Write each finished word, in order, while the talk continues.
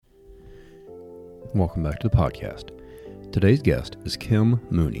Welcome back to the podcast. Today's guest is Kim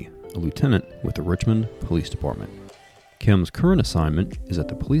Mooney, a lieutenant with the Richmond Police Department. Kim's current assignment is at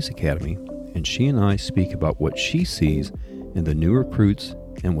the Police Academy, and she and I speak about what she sees in the new recruits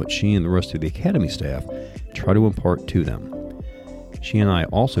and what she and the rest of the Academy staff try to impart to them. She and I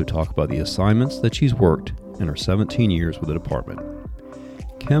also talk about the assignments that she's worked in her 17 years with the department.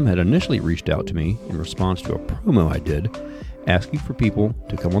 Kim had initially reached out to me in response to a promo I did asking for people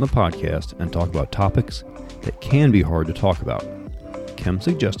to come on the podcast and talk about topics that can be hard to talk about. Kim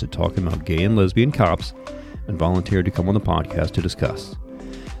suggested talking about gay and lesbian cops and volunteered to come on the podcast to discuss.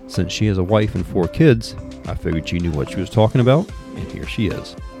 Since she has a wife and 4 kids, I figured she knew what she was talking about, and here she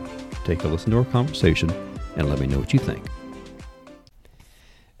is. Take a listen to our conversation and let me know what you think.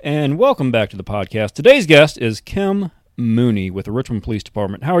 And welcome back to the podcast. Today's guest is Kim Mooney with the Richmond Police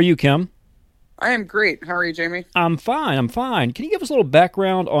Department. How are you, Kim? I am great. How are you, Jamie? I'm fine. Can you give us a little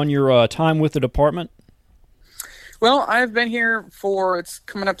background on your time with the department? Well, I've been here it's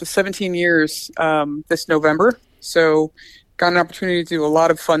coming up to 17 years this November, so got an opportunity to do a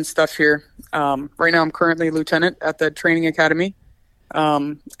lot of fun stuff here. Right now I'm currently lieutenant at the training academy,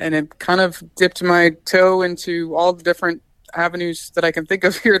 and I've kind of dipped my toe into all the different avenues that I can think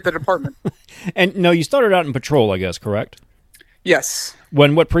of here at the department. And no, you started out in patrol, I guess, correct? Yes.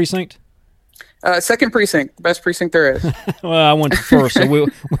 What precinct? Second precinct, the best precinct there is. Well, I went first, so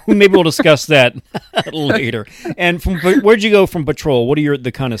maybe we'll discuss that later. And where'd you go from patrol? What are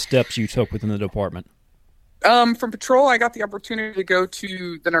the kind of steps you took within the department? From patrol, I got the opportunity to go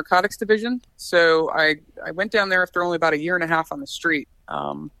to the narcotics division. So I went down there after only about a year and a half on the street.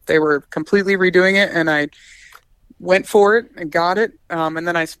 They were completely redoing it, and I went for it and got it. And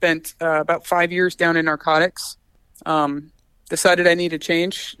then I spent about 5 years down in narcotics. Decided I needed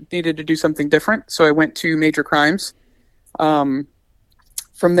to do something different, so I went to major crimes. From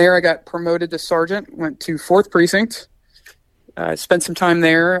there, I got promoted to sergeant, went to 4th Precinct, spent some time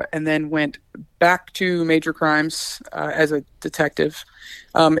there, and then went back to major crimes as a detective.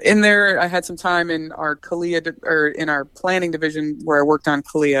 In there, I had some time in our in our planning division where I worked on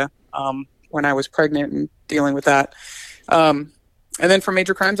CALEA when I was pregnant and dealing with that. And then from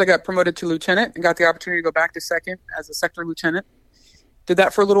major crimes, I got promoted to lieutenant and got the opportunity to go back to second as a sector lieutenant. Did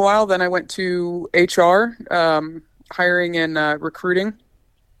that for a little while. Then I went to HR, hiring and recruiting.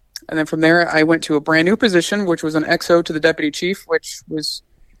 And then from there, I went to a brand new position, which was an XO to the deputy chief, which was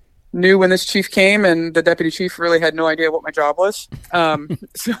new when this chief came, and the deputy chief really had no idea what my job was.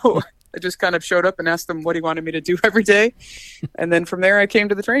 So I just kind of showed up and asked him what he wanted me to do every day. And then from there, I came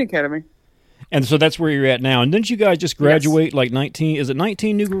to the training academy. And so that's where you're at now. And didn't you guys just graduate like 19? Is it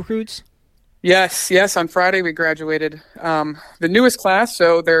 19 new recruits? Yes. On Friday we graduated. The newest class,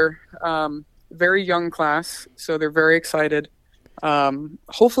 so they're very young class, so they're very excited.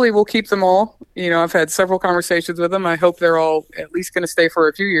 Hopefully we'll keep them all. I've had several conversations with them. I hope they're all at least going to stay for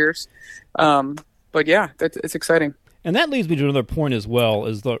a few years. But yeah, it's exciting. And that leads me to another point as well.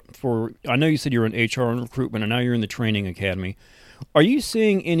 I know you said you're in HR and recruitment, and now you're in the training academy. Are you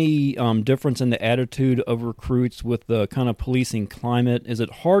seeing any difference in the attitude of recruits with the kind of policing climate? Is it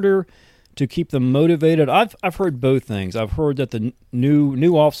harder to keep them motivated? I've heard both things. I've heard that the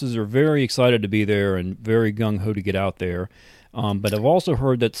new officers are very excited to be there and very gung-ho to get out there. But I've also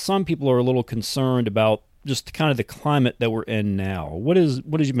heard that some people are a little concerned about just kind of the climate that we're in now. What has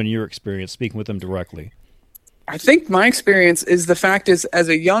been your experience speaking with them directly? I think my experience is the fact is, as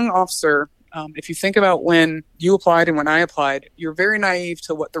a young officer, if you think about when you applied and when I applied, you're very naive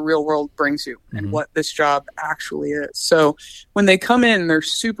to what the real world brings you and what this job actually is. So when they come in, they're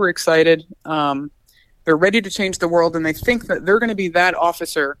super excited. They're ready to change the world, and they think that they're going to be that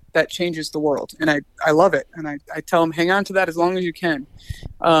officer that changes the world. And I love it. And I tell them, hang on to that as long as you can.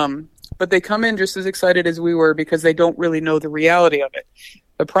 But they come in just as excited as we were because they don't really know the reality of it.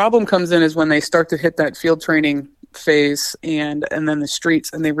 The problem comes in is when they start to hit that field training phase and then the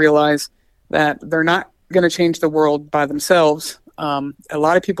streets, and they realize that they're not going to change the world by themselves. A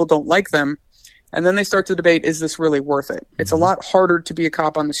lot of people don't like them. And then they start to debate, is this really worth it? It's a lot harder to be a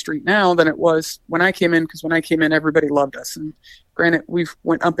cop on the street now than it was when I came in, because when I came in, everybody loved us. And granted, we've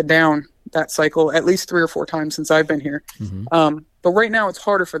went up and down that cycle at least 3 or 4 times since I've been here. But right now it's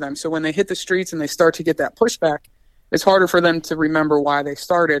harder for them. So when they hit the streets and they start to get that pushback, it's harder for them to remember why they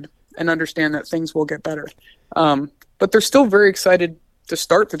started and understand that things will get better. But they're still very excited to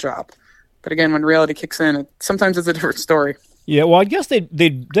start the job. But again, when reality kicks in, sometimes it's a different story. Yeah, well, I guess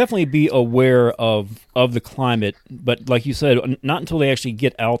they'd definitely be aware of the climate, but like you said, not until they actually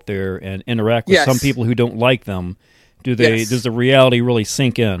get out there and interact with some people who don't like them, does the reality really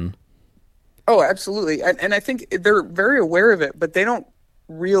sink in. Oh, absolutely. And I think they're very aware of it, but they don't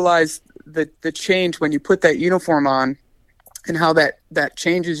realize the change when you put that uniform on, and how that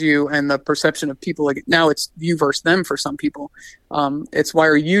changes you and the perception of people. Like, now it's you versus them for some people. It's, why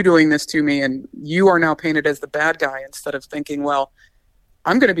are you doing this to me? And you are now painted as the bad guy, instead of thinking, well,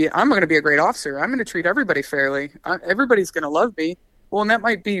 I'm going to be a great officer. I'm going to treat everybody fairly. Everybody's going to love me. Well, and that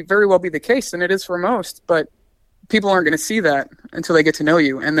might very well be the case, and it is for most, but people aren't going to see that until they get to know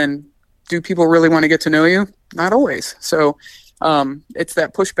you. And then, do people really want to get to know you? Not always. So it's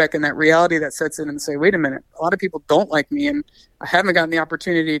that pushback and that reality that sets in and say, wait a minute, a lot of people don't like me, and I haven't gotten the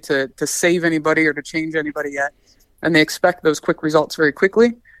opportunity to save anybody or to change anybody yet. And they expect those quick results very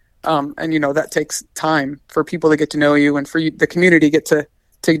quickly. And, that takes time for people to get to know you, and for the community get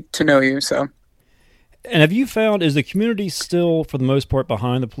to know you. So. And have you found, is the community still, for the most part,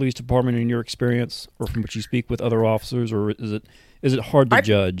 behind the police department in your experience, or from what you speak with other officers, or is it hard to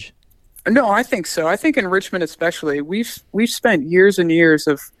judge? No, I think so. I think in Richmond especially, we've spent years and years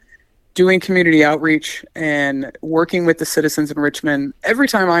of doing community outreach and working with the citizens in Richmond. Every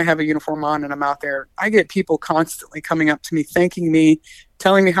time I have a uniform on and I'm out there, I get people constantly coming up to me, thanking me,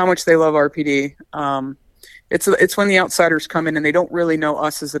 telling me how much they love RPD. It's when the outsiders come in and they don't really know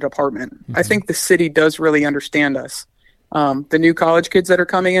us as a department. Mm-hmm. I think the city does really understand us. The new college kids that are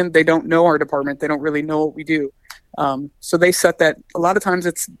coming in, they don't know our department. They don't really know what we do. So they set that, a lot of times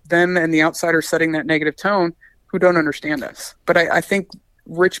it's them and the outsiders setting that negative tone who don't understand us. But I think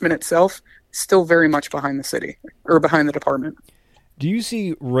Richmond itself is still very much behind the city, or behind the department. Do you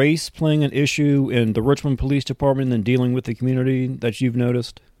see race playing an issue in the Richmond Police Department and dealing with the community that you've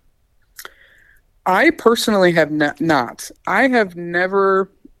noticed? I personally have not. I have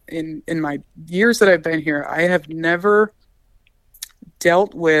never, in my years that I've been here, I have never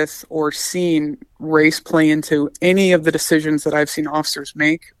dealt with or seen race play into any of the decisions that I've seen officers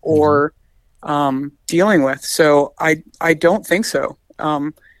make or dealing with. So I don't think so.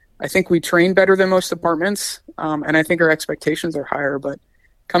 I think we train better than most departments, and I think our expectations are higher. But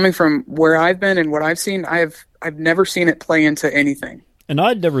coming from where I've been and what I've seen, I've never seen it play into anything. And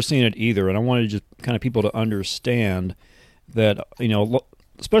I'd never seen it either, and I wanted just kind of people to understand that,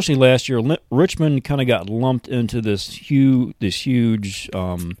 especially last year, Richmond kind of got lumped into this huge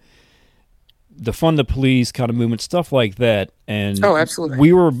defund the police kind of movement, stuff like that. And absolutely.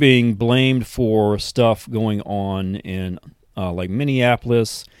 We were being blamed for stuff going on in like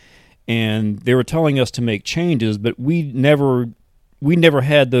Minneapolis, and they were telling us to make changes, but we never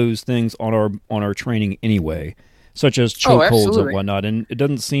had those things on our training anyway, such as chokeholds and whatnot. And it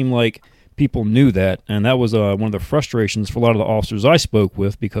doesn't seem like people knew that, and that was one of the frustrations for a lot of the officers I spoke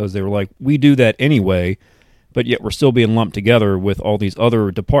with, because they were like, we do that anyway, but yet we're still being lumped together with all these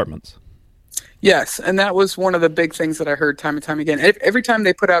other departments. Yes, and that was one of the big things that I heard time and time again. Every time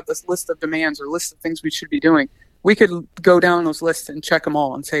they put out this list of demands or list of things we should be doing, we could go down those lists and check them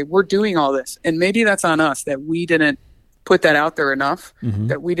all and say, we're doing all this. And maybe that's on us, that we didn't put that out there enough,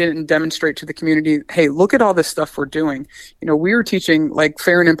 that we didn't demonstrate to the community, hey, look at all this stuff we're doing. We were teaching like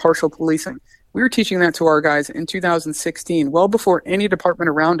fair and impartial policing. We were teaching that to our guys in 2016, well before any department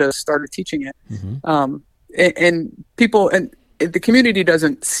around us started teaching it. And people, and the community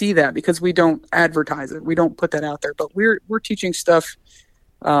doesn't see that because we don't advertise it. We don't put that out there, but we're teaching stuff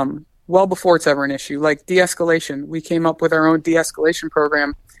well before it's ever an issue. Like de-escalation. We came up with our own de-escalation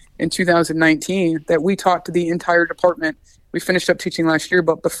program in 2019 that we taught to the entire department. We finished up teaching last year,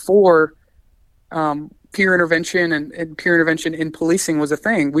 but before peer intervention and peer intervention in policing was a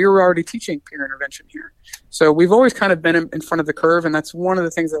thing, we were already teaching peer intervention here. So we've always kind of been in front of the curve, and that's one of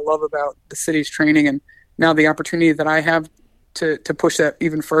the things I love about the city's training, and now the opportunity that I have to push that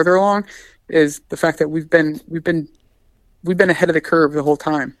even further along is the fact that we've been ahead of the curve the whole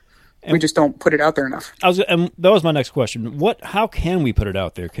time. And we just don't put it out there enough. And that was my next question. How can we put it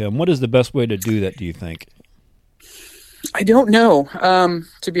out there, Kim? What is the best way to do that, do you think? I don't know,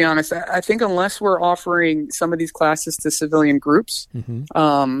 to be honest. I think unless we're offering some of these classes to civilian groups,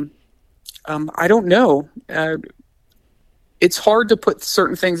 I don't know. It's hard to put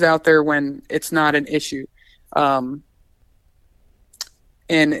certain things out there when it's not an issue.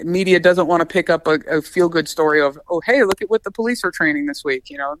 And media doesn't want to pick up a feel-good story of, oh, hey, look at what the police are training this week,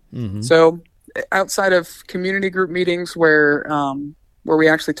 So outside of community group meetings where we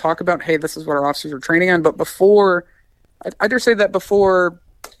actually talk about, hey, this is what our officers are training on. But before, I dare say that before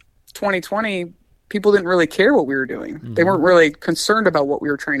 2020, people didn't really care what we were doing. They weren't really concerned about what we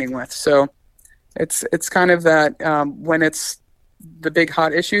were training with. So it's kind of that when it's the big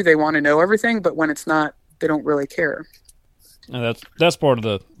hot issue, they want to know everything. But when it's not, they don't really care. And that's part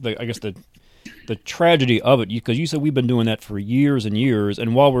of the I guess the tragedy of it, because you said we've been doing that for years and years,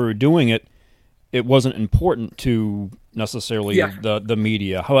 and while we were doing it, it wasn't important to necessarily the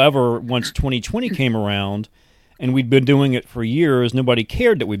media. However, once 2020 came around and we'd been doing it for years, nobody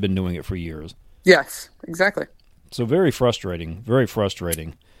cared that we'd been doing it for years. Yes, exactly. So very frustrating, very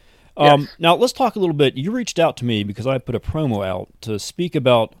frustrating. Yes. Now, let's talk a little bit. You reached out to me because I put a promo out to speak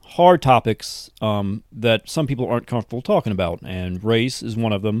about hard topics that some people aren't comfortable talking about, and race is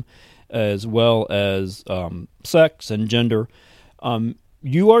one of them, as well as sex and gender.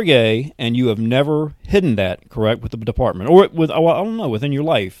 You are gay, and you have never hidden that, correct, with the department? Or, I don't know, within your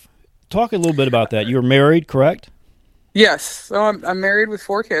life. Talk a little bit about that. You're married, correct? Yes. So I'm married with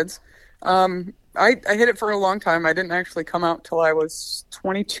 4 kids. I hid it for a long time. I didn't actually come out till I was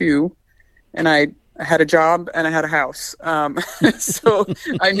 22, and I had a job and I had a house. So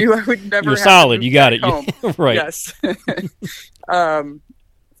I knew I would never. You're have solid. To move You got it. home. Right. Yes. And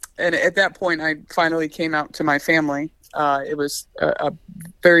at that point, I finally came out to my family. It was a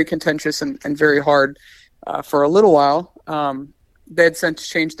very contentious and very hard for a little while. They had since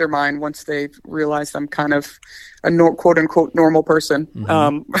changed their mind once they realized I'm kind of a quote unquote normal person.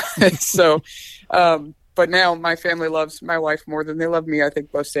 Mm-hmm. But now my family loves my wife more than they love me, I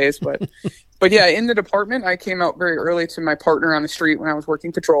think, most days. But yeah, in the department, I came out very early to my partner on the street when I was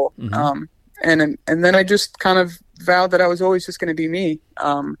working patrol. Mm-hmm. And then I just kind of vowed that I was always just going to be me.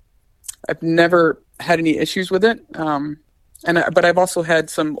 I've never had any issues with it. But I've also had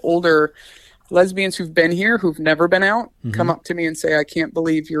some older lesbians who've been here, who've never been out, mm-hmm. come up to me and say, I can't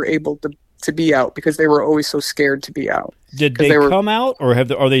believe you're able to be out, because they were always so scared to be out. Did they come out, or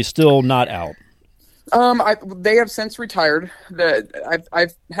are they still not out? They have since retired.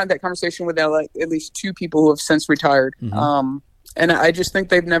 I've had that conversation with at least 2 people who have since retired. Mm-hmm. And I just think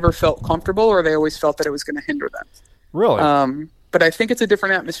they've never felt comfortable, or they always felt that it was going to hinder them. Really? But I think it's a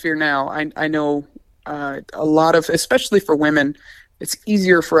different atmosphere now. I know a lot of, especially for women, it's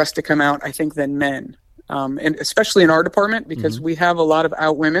easier for us to come out, I think, than men. And especially in our department, because mm-hmm. we have a lot of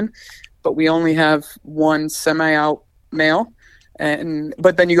out women, but we only have one semi-out male.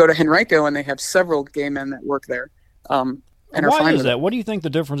 But then you go to Henrico, and they have several gay men that work there. And why is that? What do you think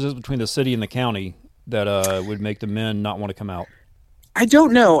the difference is between the city and the county that would make the men not want to come out? I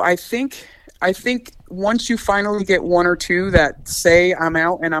don't know. I think once you finally get 1 or 2 that say I'm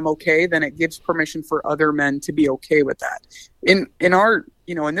out and I'm okay, then it gives permission for other men to be okay with that. In our,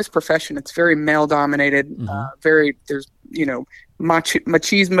 in this profession, it's very male dominated, mm-hmm. There's,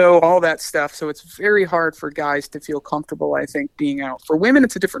 machismo, all that stuff. So it's very hard for guys to feel comfortable, I think, being out. For women,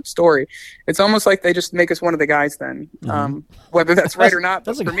 it's a different story. It's almost like they just make us one of the guys then, mm-hmm. Whether that's right or not.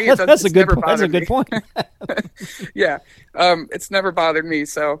 But for me, that's a good point. Yeah. It's never bothered me.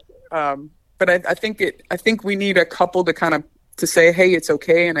 So, but I think we need a couple to kind of to say, hey, it's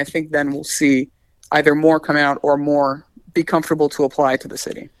okay. And I think then we'll see either more come out or more be comfortable to apply to the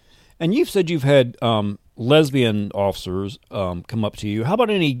city. And you've said you've had lesbian officers come up to you. How about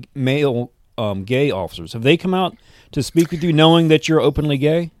any male gay officers? Have they come out to speak with you knowing that you're openly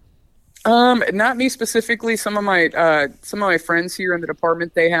gay? Not me specifically. Some of my friends here in the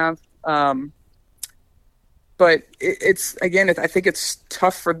department, they have. But I think it's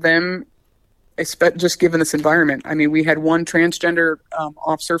tough for them, just given this environment. I mean, we had one transgender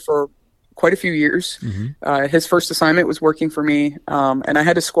officer for quite a few years. Mm-hmm. His first assignment was working for me, and I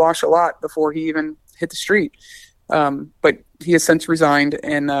had to squash a lot before he even hit the street. But he has since resigned,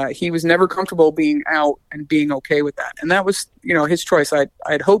 and he was never comfortable being out and being okay with that. And that was, his choice.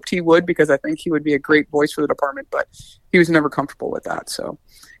 I'd hoped he would, because I think he would be a great voice for the department, but he was never comfortable with that. So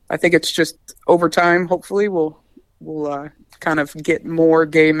I think it's just over time, hopefully we'll kind of get more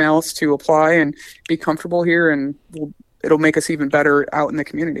gay males to apply and be comfortable here, and it'll make us even better out in the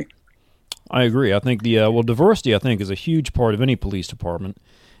community. I agree. I think diversity, I think, is a huge part of any police department.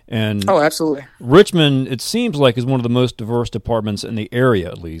 And absolutely. Richmond, it seems like, is one of the most diverse departments in the area,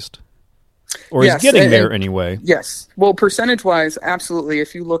 at least. Or yes, is getting there anyway. Yes. Well, percentage-wise, absolutely.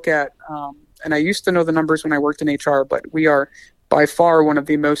 If you look at, and I used to know the numbers when I worked in HR, but we are by far one of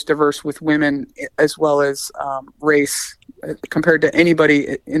the most diverse with women as well as race compared to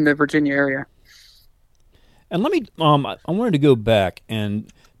anybody in the Virginia area. And let me, I wanted to go back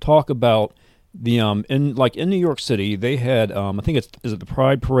and talk about the in New York City, they had I think is it the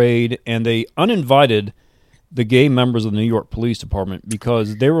Pride Parade, and they uninvited the gay members of the New York Police Department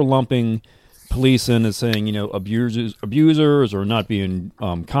because they were lumping police in as saying abusers or not being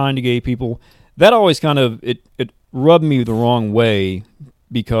kind to gay people. That always kind of it rubbed me the wrong way,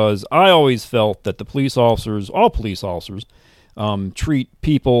 because I always felt that all police officers treat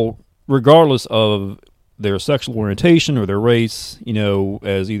people regardless of their sexual orientation or their race,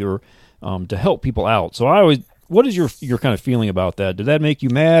 as either to help people out. So I always what is your kind of feeling about that? Did that make you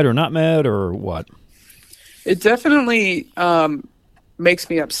mad or not mad or what? It definitely makes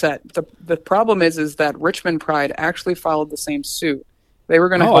me upset. The problem is that Richmond Pride actually followed the same suit. They were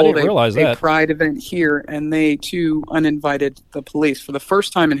going to hold a Pride event here, and they too uninvited the police for the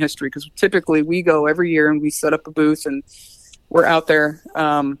first time in history, because typically we go every year and we set up a booth and we're out there.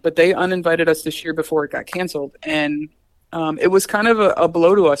 But they uninvited us this year before it got canceled. And it was kind of a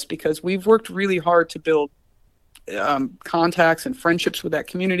blow to us, because we've worked really hard to build contacts and friendships with that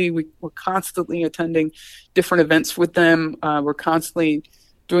community. We're constantly attending different events with them. We're constantly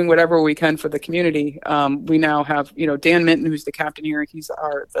doing whatever we can for the community. We now have, Dan Minton, who's the captain here. He's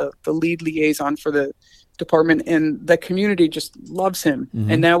the lead liaison for the department, and the community just loves him.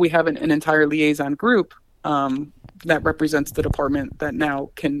 Mm-hmm. And now we have an entire liaison group that represents the department that now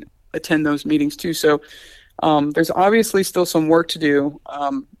can attend those meetings too. So there's obviously still some work to do.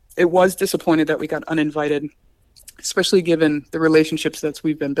 It was disappointed that we got uninvited, especially given the relationships that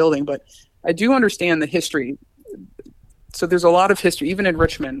we've been building. But I do understand the history. So there's a lot of history, even in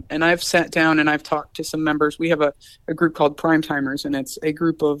Richmond. And I've sat down and I've talked to some members. We have a group called Prime Timers, and it's a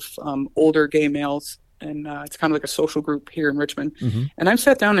group of older gay males. And it's kind of like a social group here in Richmond. Mm-hmm. And I've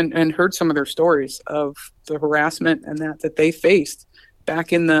sat down and heard some of their stories of the harassment and that they faced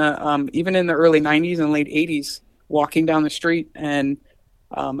back in the even in the early 90s and late 80s, walking down the street, and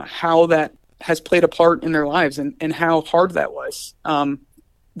how that has played a part in their lives, and how hard that was.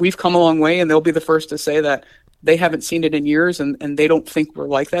 We've come a long way, and they'll be the first to say that they haven't seen it in years, and they don't think we're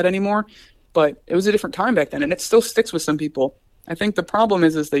like that anymore. But it was a different time back then, and it still sticks with some people. I think the problem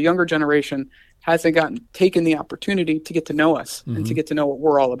is the younger generation hasn't taken the opportunity to get to know us, mm-hmm. and to get to know what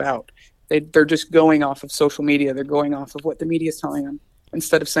we're all about. They're just going off of social media. They're going off of what the media is telling them,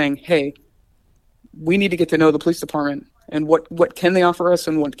 instead of saying, hey, we need to get to know the police department, and what can they offer us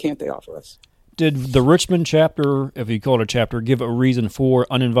and what can't they offer us. Did the Richmond chapter, if you call it a chapter, give a reason for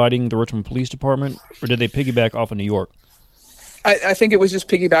uninviting the Richmond Police Department, or did they piggyback off of New York? I think it was just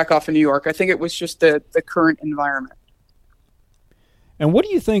piggyback off of New York. I think it was just the current environment. And what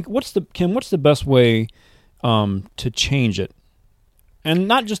do you think, Kim, what's the best way to change it? And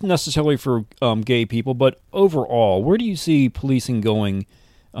not just necessarily for gay people, but overall, where do you see policing going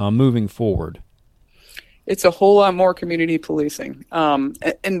moving forward? It's a whole lot more community policing.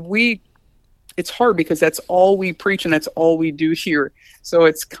 It's hard because that's all we preach and that's all we do here. So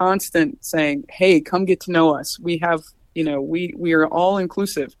it's constant saying, hey, come get to know us. We have, we are all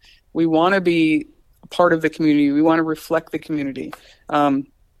inclusive. We want to be a part of the community. We want to reflect the community.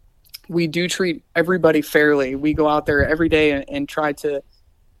 We do treat everybody fairly. We go out there every day and try to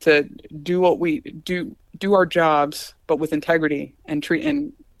do what we do our jobs, but with integrity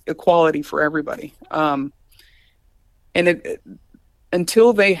and equality for everybody.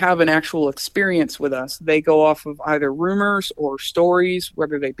 Until they have an actual experience with us, they go off of either rumors or stories,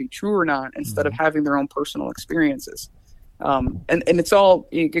 whether they be true or not, instead of having their own personal experiences. And it's all,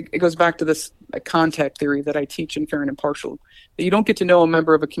 it goes back to this contact theory that I teach in Fair and Impartial, that you don't get to know a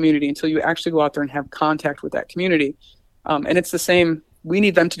member of a community until you actually go out there and have contact with that community. And it's the same, we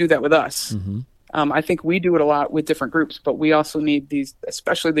need them to do that with us. Mm-hmm. I think we do it a lot with different groups, but we also need these,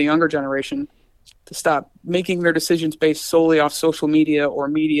 especially the younger generation, to stop making their decisions based solely off social media or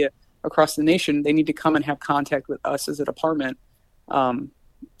media across the nation. They need to come and have contact with us as a department, and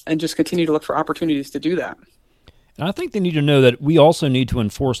just continue to look for opportunities to do that. And I think they need to know that we also need to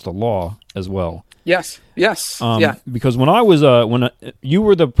enforce the law as well. Yes. Yeah. Because when I was you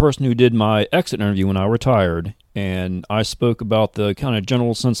were the person who did my exit interview when I retired, and I spoke about the kind of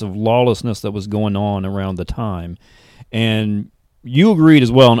general sense of lawlessness that was going on around the time, and you agreed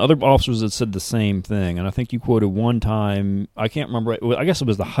as well, and other officers had said the same thing. And I think you quoted one time, I can't remember, I guess it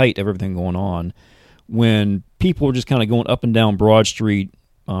was the height of everything going on, when people were just kind of going up and down Broad Street,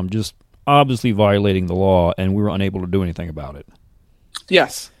 just obviously violating the law, and we were unable to do anything about it.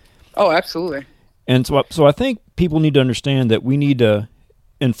 Yes. Oh, absolutely. And so I think people need to understand that we need to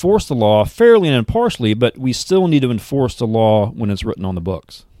enforce the law fairly and impartially, but we still need to enforce the law when it's written on the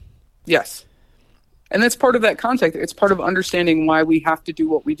books. Yes. And that's part of that context. It's part of understanding why we have to do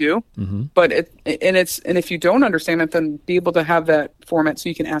what we do. Mm-hmm. But if you don't understand it, then be able to have that format so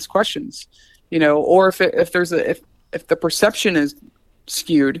you can ask questions, or if the perception is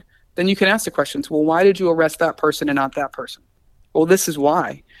skewed, then you can ask the questions. Well, why did you arrest that person and not that person? Well, this is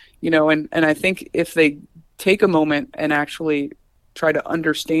why, and I think if they take a moment and actually try to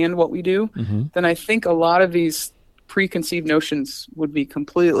understand what we do, mm-hmm. then I think a lot of these preconceived notions would be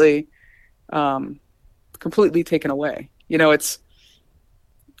completely taken away. It's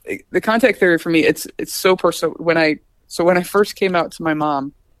the contact theory for me. It's so personal. When I first came out to my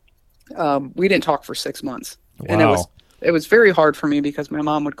mom, we didn't talk for 6 months. And it was very hard for me because my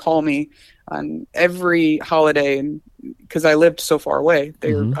mom would call me on every holiday, and because I lived so far away,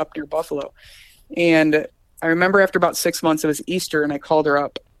 they were up near Buffalo. And I remember after about 6 months, it was Easter, and I called her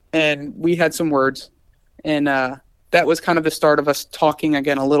up, and we had some words, and that was kind of the start of us talking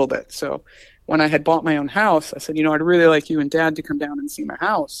again a little bit. So when I had bought my own house, I said, I'd really like you and Dad to come down and see my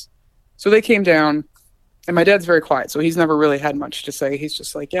house. So they came down, and my dad's very quiet, so he's never really had much to say. He's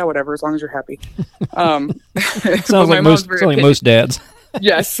just like, yeah, whatever, as long as you're happy. Sounds like most dads.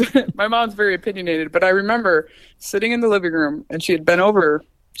 Yes, my mom's very opinionated, but I remember sitting in the living room, and she'd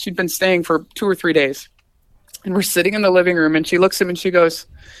been staying for 2 or 3 days, and we're sitting in the living room, and she looks at me and she goes,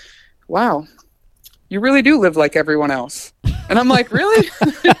 wow, you really do live like everyone else. And I'm like, really?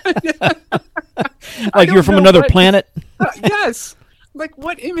 Like you're from another planet? Yes. Like,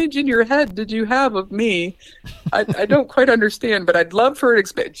 what image in your head did you have of me? I don't quite understand, but I'd love for her to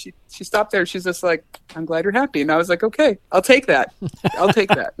expand. She stopped there. She's just like, I'm glad you're happy. And I was like, okay, I'll take that. I'll take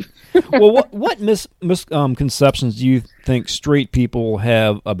that. Well, what misconceptions do you think straight people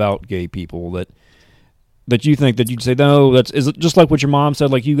have about gay people that you think that you'd say, no, is it just like what your mom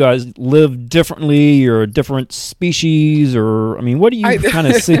said, like you guys live differently, you're a different species, or, I mean, what do you kind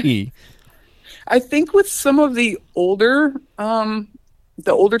of see? I think with some of the older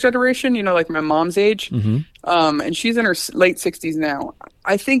generation, like my mom's age, and she's in her late 60s now,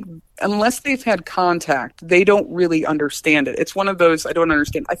 I think unless they've had contact, they don't really understand it. It's one of those, I don't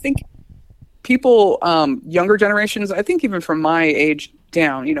understand. I think people, younger generations, I think even from my age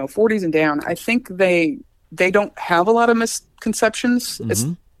down, 40s and down, I think they don't have a lot of misconceptions.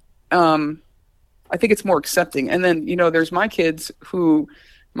 I think it's more accepting. And then, there's my kids who,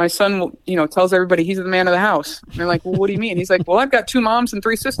 my son, tells everybody he's the man of the house. And they're like, well, what do you mean? He's like, well, I've got 2 moms and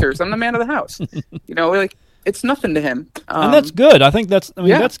 3 sisters. I'm the man of the house. Like, it's nothing to him. And that's good. I think that's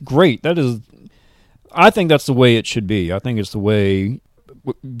great. I think that's the way it should be. I think it's the way,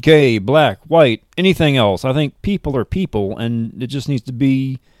 gay, black, white, anything else. I think people are people, and it just needs to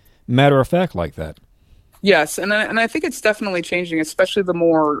be matter of fact like that. Yes, and I think it's definitely changing, especially the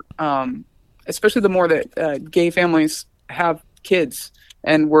more that gay families have kids,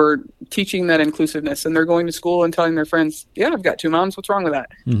 and we're teaching that inclusiveness, and they're going to school and telling their friends, "Yeah, I've got 2 moms. What's wrong with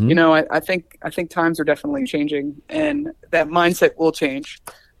that?" I think times are definitely changing, and that mindset will change,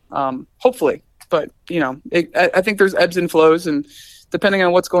 hopefully. But I think there's ebbs and flows, and depending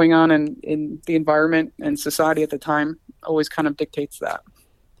on what's going on in the environment and society at the time, always kind of dictates that.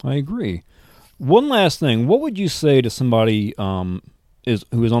 I agree. One last thing. What would you say to somebody who is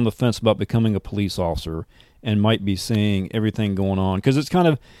on the fence about becoming a police officer and might be seeing everything going on? Because it's kind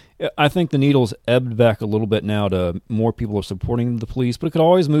of, I think the needle's ebbed back a little bit now to more people are supporting the police, but it could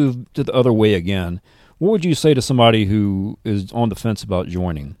always move to the other way again. What would you say to somebody who is on the fence about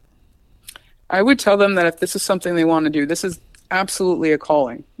joining? I would tell them that if this is something they want to do, this is absolutely a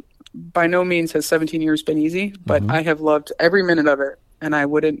calling. By no means has 17 years been easy, but I have loved every minute of it, and I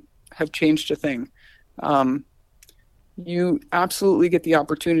wouldn't have changed a thing. You absolutely get the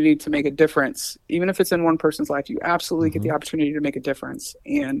opportunity to make a difference. Even if it's in one person's life, you absolutely get the opportunity to make a difference.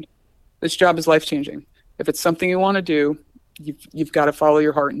 And this job is life-changing. If it's something you want to do, you've got to follow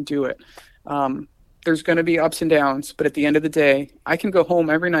your heart and do it. There's going to be ups and downs, but at the end of the day, I can go home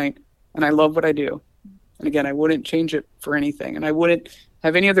every night, and I love what I do. And again, I wouldn't change it for anything, and I wouldn't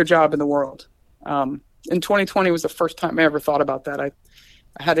have any other job in the world. In 2020 was the first time I ever thought about that. I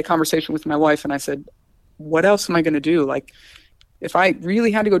had a conversation with my wife, and I said, what else am I going to do? Like, if I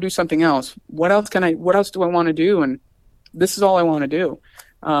really had to go do something else, what else do I want to do? And this is all I want to do.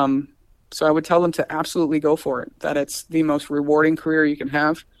 So I would tell them to absolutely go for it, that it's the most rewarding career you can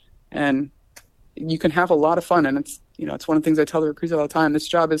have, and you can have a lot of fun. And it's one of the things I tell the recruits all the time. This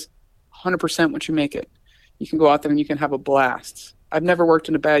job is 100% what you make it. You can go out there and you can have a blast. I've never worked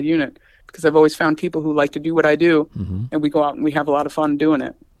in a bad unit because I've always found people who like to do what I do, and we go out and we have a lot of fun doing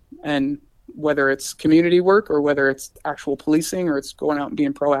it. And whether it's community work or whether it's actual policing or it's going out and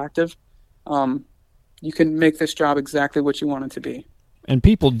being proactive, you can make this job exactly what you want it to be. And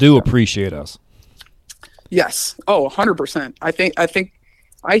people do appreciate us. Yes. Oh, 100%. I think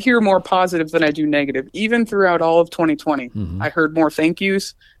I hear more positive than I do negative. Even throughout all of 2020, I heard more thank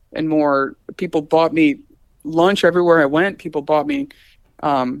yous and more people bought me lunch everywhere I went. People bought me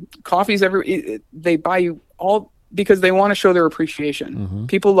coffees they buy you all because they want to show their appreciation.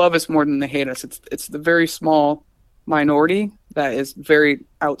 People love us more than they hate us. It's the very small minority that is very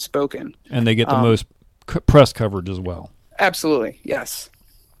outspoken. And they get the most press coverage as well. Absolutely, yes.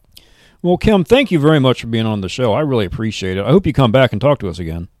 Well, Kim, thank you very much for being on the show. I really appreciate it. I hope you come back and talk to us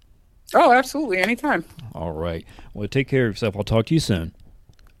again. Oh, absolutely. Anytime. All right. Well, take care of yourself. I'll talk to you soon.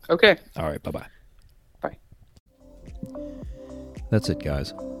 Okay. All right. Bye-bye. That's it,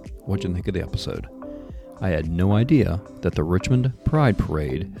 guys. What'd you think of the episode? I had no idea that the Richmond Pride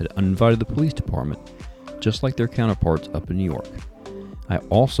Parade had uninvited the police department, just like their counterparts up in New York. I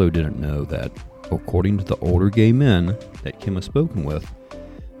also didn't know that, according to the older gay men that Kim has spoken with,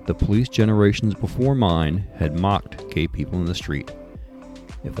 the police generations before mine had mocked gay people in the street.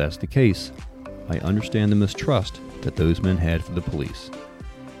 If that's the case, I understand the mistrust that those men had for the police.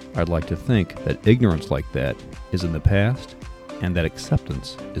 I'd like to think that ignorance like that is in the past and that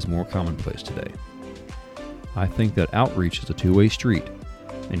acceptance is more commonplace today. I think that outreach is a two-way street,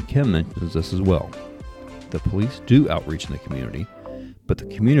 and Kim mentions this as well. The police do outreach in the community, but the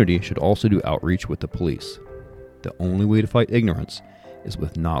community should also do outreach with the police. The only way to fight ignorance is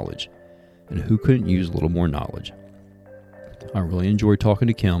with knowledge, and who couldn't use a little more knowledge? I really enjoyed talking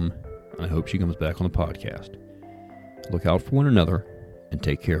to Kim, and I hope she comes back on the podcast. Look out for one another, and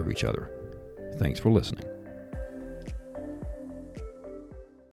take care of each other. Thanks for listening.